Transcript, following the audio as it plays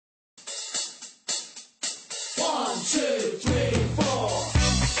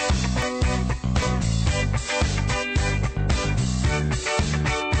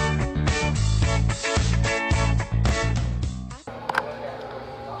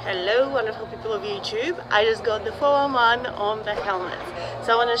Hello wonderful people of YouTube. I just got the 411 on the helmet,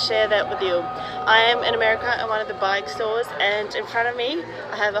 so I want to share that with you. I am in America at one of the bike stores, and in front of me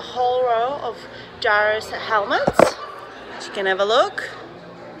I have a whole row of Gyros helmets. You can have a look.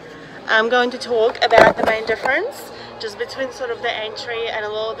 I'm going to talk about the main difference just between sort of the entry and a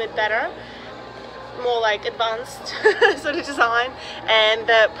little bit better, more like advanced sort of design, and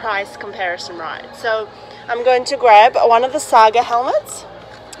the price comparison, right? So I'm going to grab one of the Saga helmets.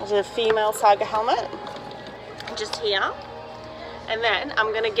 There's a female Saga helmet just here, and then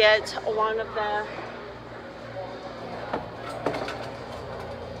I'm gonna get one of the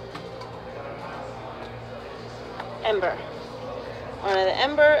Ember. One of the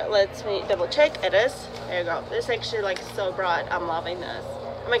Ember. Let me double check. It is. There you go. This is actually like so bright. I'm loving this.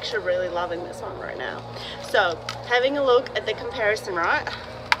 I'm actually really loving this one right now. So having a look at the comparison, right?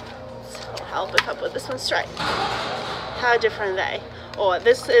 So I'll help if I put this one straight. How different are they? Or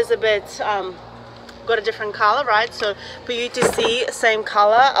this is a bit got a different color, right? So for you to see same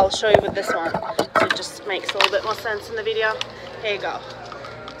color, I'll show you with this one, so it just makes a little bit more sense in the video. Here you go.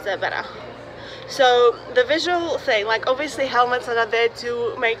 Is that better? So the visual thing, like obviously helmets are not there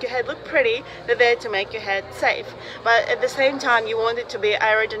to make your head look pretty, they're there to make your head safe, but at the same time you want it to be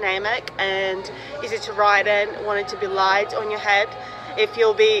aerodynamic and easy to ride in, want it to be light on your head if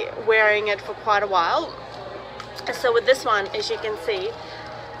you'll be wearing it for quite a while. So with this one, as you can see,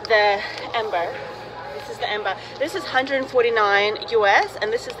 the Ember, this is the Ember, this is $149 US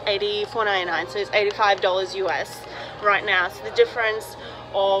and this is $84.99, so it's $85 US right now. So the difference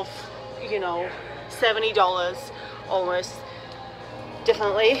of, you know, $70 almost.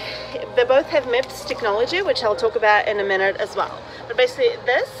 Definitely, they both have MIPS technology, which I'll talk about in a minute as well. But basically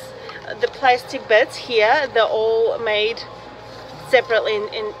this, the plastic bits here, they're all made separately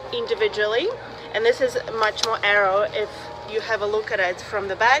and individually. And this is much more aero. If you have a look at it from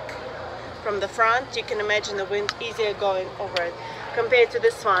the back, from the front, you can imagine the wind easier going over it compared to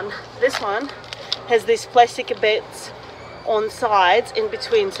this one. This one has these plastic bits on sides in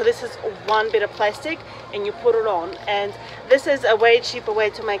between. So this is one bit of plastic and you put it on. And this is a way cheaper way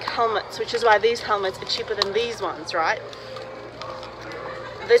to make helmets, which is why these helmets are cheaper than these ones, right?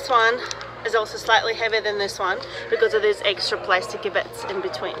 This one is also slightly heavier than this one because of these extra plastic bits in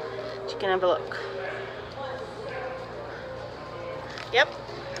between. You can have a look. Yep,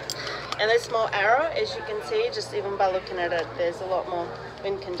 and it's more aero, as you can see, just even by looking at it. There's a lot more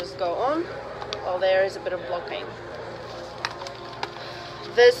wind can just go on, while there is a bit of blocking.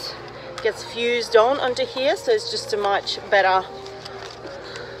 This gets fused on onto here, so it's just a much better,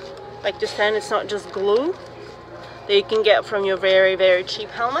 like just saying, it's not just glue that you can get from your very, very cheap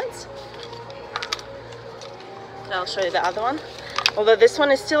helmets. And I'll show you the other one. Although this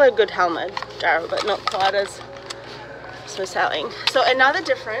one is still a good helmet, Gyro, but not quite as smooth sailing. So another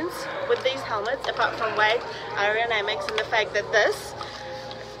difference with these helmets, apart from weight, aerodynamics, and the fact that this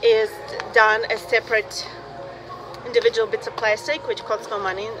is done as separate individual bits of plastic, which costs more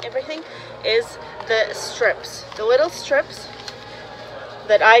money and everything, is the strips. The little strips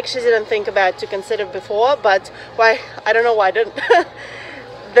that I actually didn't think about to consider before, but why, I don't know why I didn't.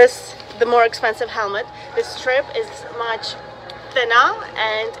 This, the more expensive helmet, the strip is much thinner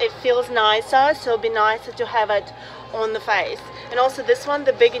and it feels nicer, so it'll be nicer to have it on the face. And also this one,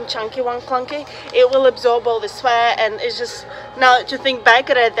 the big and chunky one, clunky, it will absorb all the sweat, and it's just, now to think back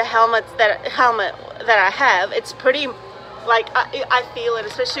at it, the helmet that I have, it's pretty, like I feel it,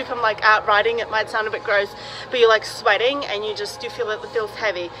 especially if I'm like out riding. It might sound a bit gross, but you're like sweating and you just do feel it feels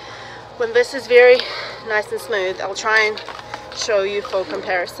heavy. When this is very nice and smooth, I'll try and show you for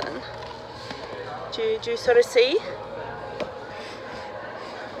comparison. Do you sort of see?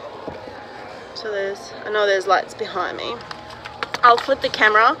 So I know there's lights behind me. I'll flip the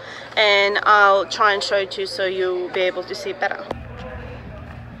camera and I'll try and show it to you so you'll be able to see it better.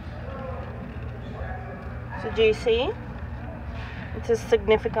 So do you see? It's just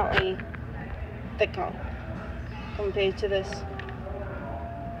significantly thicker compared to this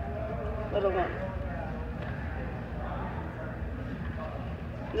little one.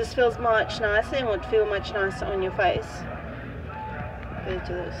 This feels much nicer and would feel much nicer on your face compared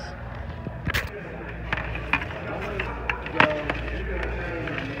to this.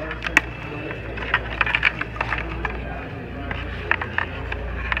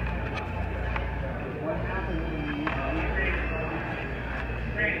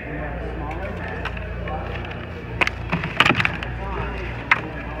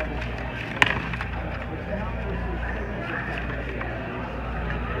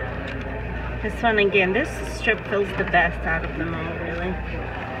 This one again, this strip feels the best out of them all, really.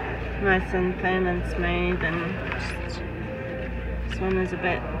 Nice and thin and smooth and just one is a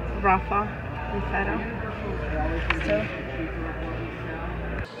bit rougher and fatter. Still.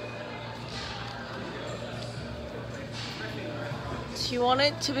 So you want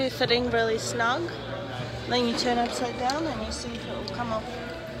it to be fitting really snug. Then you turn upside down and you see if it will come up.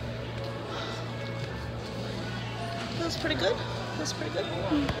 Feels pretty good. Feels pretty good.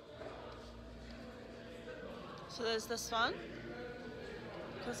 So there's this one.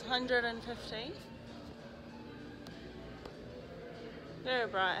 Costs $150. Very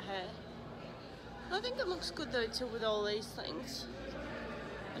bright hair. I think it looks good though too with all these things.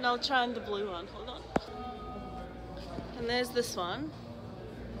 And I'll try on the blue one. Hold on. And there's this one.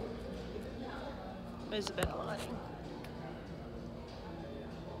 There's a better lighting.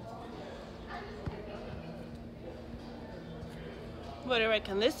 What do you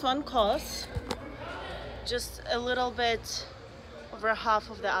reckon? This one costs just a little bit over half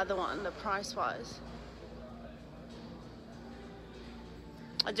of the other one, the price wise.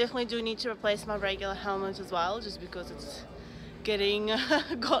 I definitely do need to replace my regular helmet as well, just because it's getting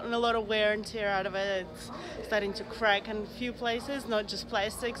gotten a lot of wear and tear out of it. It's starting to crack in a few places, not just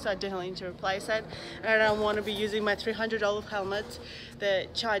plastic, so I definitely need to replace it. And I don't want to be using my $300 helmet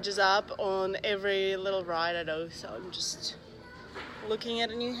that charges up on every little ride I do, so I'm just looking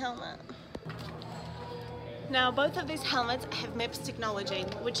at a new helmet. Now both of these helmets have MIPS technology,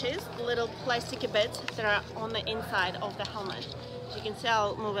 which is little plasticky bits that are on the inside of the helmet. As you can see,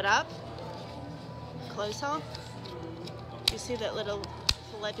 I'll move it up closer. You see that little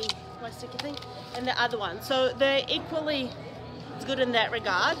flappy plasticky thing? And the other one. So they're equally good in that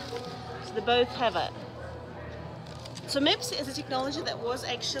regard. So they both have it. So MIPS is a technology that was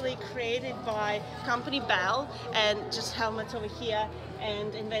actually created by company Bell and just helmets over here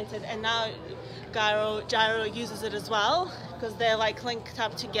and invented, and now Gyro uses it as well because they're like linked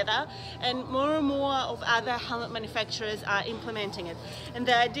up together, and more of other helmet manufacturers are implementing it. And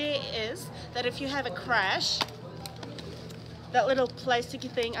the idea is that if you have a crash, that little plasticky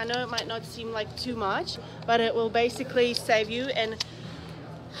thing, I know it might not seem like too much, but it will basically save you and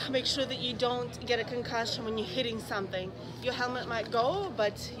make sure that you don't get a concussion when you're hitting something. Your helmet might go,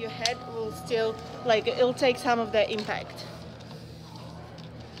 but your head will still, like, it'll take some of the impact.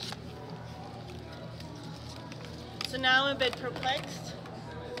 So now I'm a bit perplexed.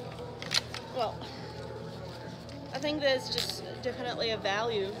 Well, I think there's just definitely a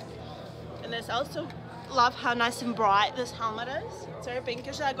value. And there's also, love how nice and bright this helmet is. It's very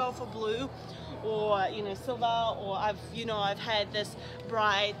pinkish. I go for blue or silver, or I've had this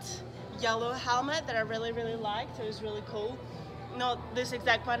bright yellow helmet that I really liked. It was really cool. Not this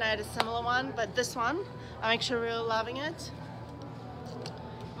exact one, I had a similar one, but this one I'm actually really loving it.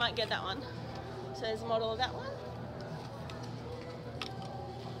 Might get that one. So there's a model of that one.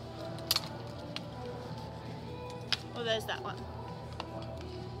 Oh, there's that one.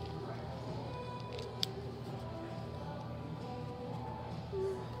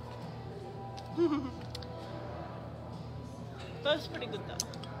 Both pretty good though.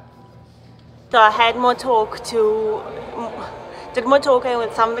 So I had did more talking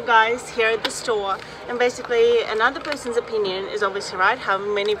with some of the guys here at the store, and basically another person's opinion is obviously right. How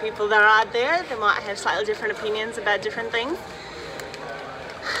many people there are out there, they might have slightly different opinions about different things.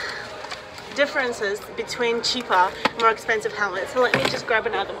 Differences between cheaper and more expensive helmets. So let me just grab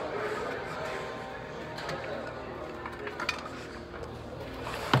another one.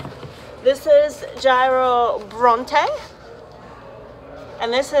 This is Gyro Bronte,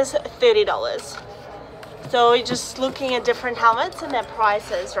 and this is $30. So we're just looking at different helmets and their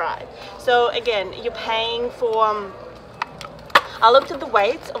prices, right? So again, you're paying for, I looked at the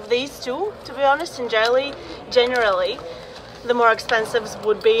weights of these two, to be honest, and generally the more expensive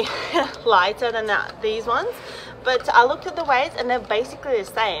would be lighter than these ones. But I looked at the weights and they're basically the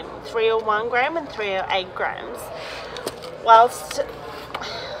same, 301 gram and 308 grams. Whilst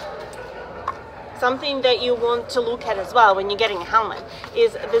something that you want to look at as well when you're getting a helmet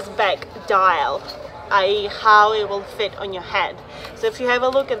is this back dial, i.e. how it will fit on your head. So if you have a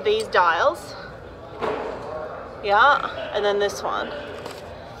look at these dials, yeah, and then this one,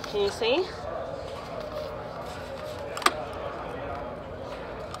 can you see?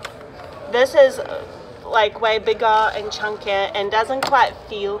 This is like way bigger and chunkier and doesn't quite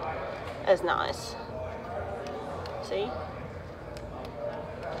feel as nice. See?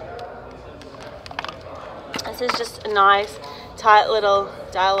 This is just a nice tight little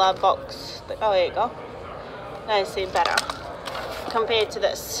dial box. Oh, there you go. Now you see better compared to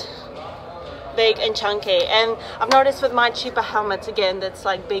this big and chunky. And I've noticed with my cheaper helmets again that's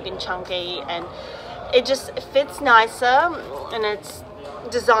like big and chunky, and it just fits nicer, and it's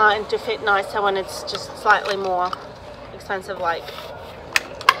designed to fit nicer when it's just slightly more expensive, like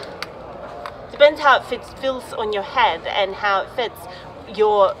depends how it feels on your head and how it fits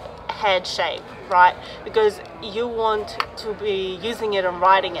your head shape, right? Because you want to be using it and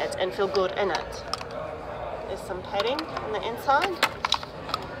riding it and feel good in it. There's some padding on the inside.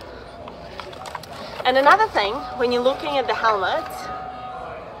 And another thing, when you're looking at the helmet,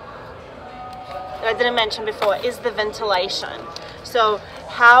 that I didn't mention before, is the ventilation. So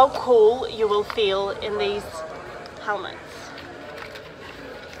how cool you will feel in these helmets.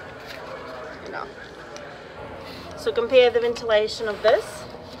 You know. So compare the ventilation of this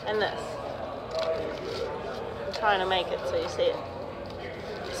and this. I'm trying to make it so you see it.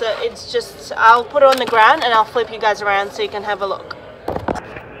 So it's just, I'll put it on the ground and I'll flip you guys around so you can have a look.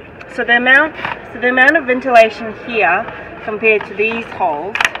 So the amount of ventilation here compared to these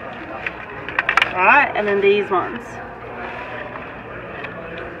holes, right, and then these ones.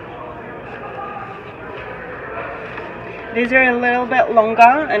 These are a little bit longer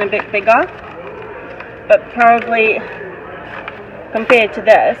and a bit bigger, but probably compared to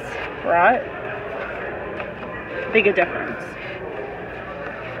this, right, bigger difference.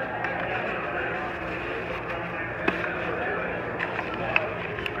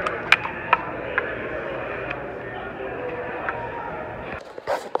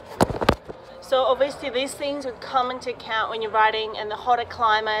 So obviously these things would come into account when you're riding in the hotter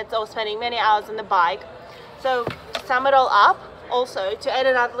climates or spending many hours on the bike. So to sum it all up, also to add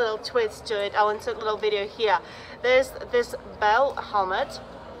another little twist to it, I'll insert a little video here. There's this bell helmet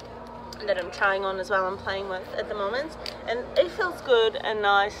that I'm trying on as well, I'm playing with at the moment, and it feels good and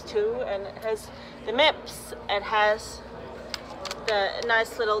nice too, and it has the MIPS, it has the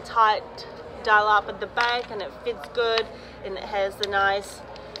nice little tight dial up at the back, and it fits good, and it has the nice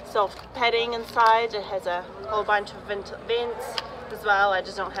soft padding inside. It has a whole bunch of vents as well. I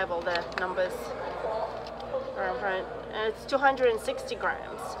just don't have all the numbers around front. And it's 260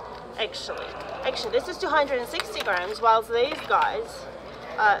 grams actually. This is 260 grams, whilst these guys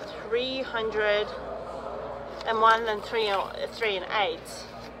are 301 and 3 and 8.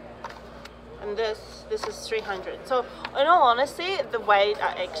 And this is 300. So in all honesty, the weight's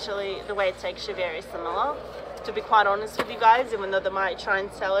actually very similar. To be quite honest with you guys, even though they might try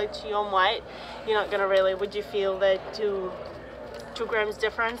and sell it to you on weight, you're not gonna really, would you feel the 2 grams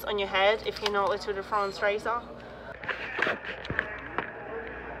difference on your head if you're not a Tour de France racer?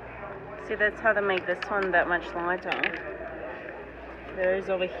 See, that's how they make this one that much lighter. There is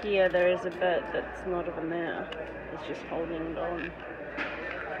over here, there is a bit that's not even there. It's just holding it on.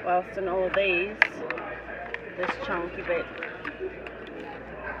 Whilst in all of these, this chunky bit,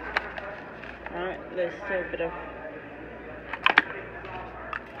 right, there's still a bit of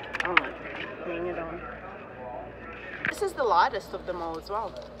hang it on. This is the lightest of them all as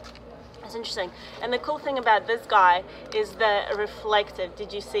well. That's interesting. And the cool thing about this guy is the reflective.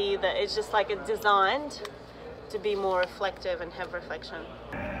 Did you see that it's just like it's designed to be more reflective and have reflection?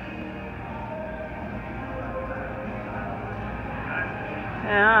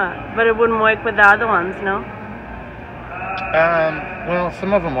 Yeah, but it wouldn't work with the other ones, no? Well,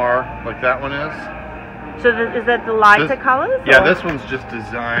 some of them are, like that one is. So is that the lighter colors? Yeah, this one's just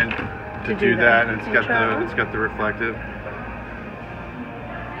designed to do that, and it's got the reflective.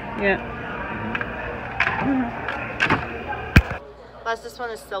 Yeah. Plus this one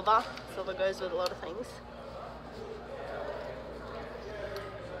is silver. Silver goes with a lot of things.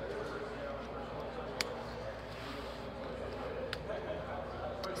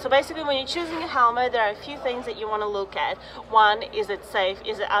 So basically when you're choosing a helmet, there are a few things that you want to look at. One, is it safe?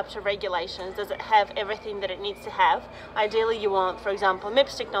 Is it up to regulations? Does it have everything that it needs to have? Ideally you want, for example,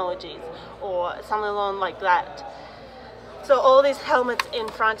 MIPS technologies or something along like that. So all these helmets in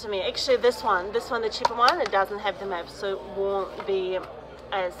front of me, actually this one, the cheaper one, it doesn't have the MIPS, so it won't be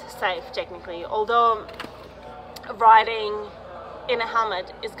as safe technically. Although riding in a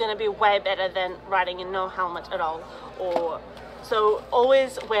helmet is going to be way better than riding in no helmet at all. So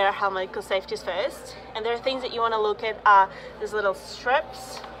always wear a helmet because safety is first. And there are things that you want to look at are these little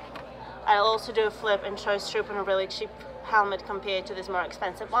strips. I'll also do a flip and show a strip on a really cheap helmet compared to these more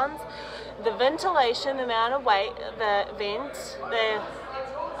expensive ones. The ventilation, the amount of weight, the vents, the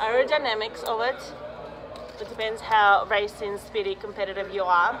aerodynamics of it. It depends how racing, speedy, competitive you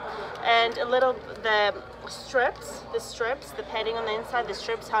are. And the strips, the padding on the inside, the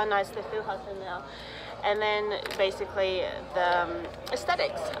strips, how nice they feel, how thin they are. And then basically the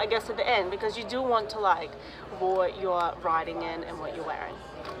aesthetics, I guess, at the end, because you do want to like what you're riding in and what you're wearing.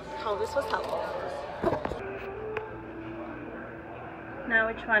 Hope this was helpful. Now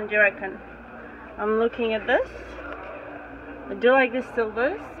which one do you reckon? I'm looking at this. I do like the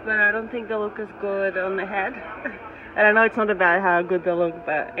silvers, but I don't think they look as good on the head. And I know it's not about how good they look,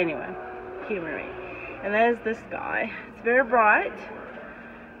 but anyway. humor me. And there's this guy. It's very bright,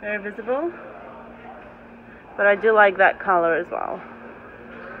 very visible, but I do like that color as well.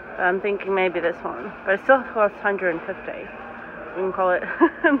 But I'm thinking maybe this one, but it still costs 150. We can call it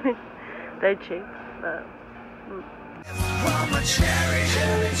they're cheap, but.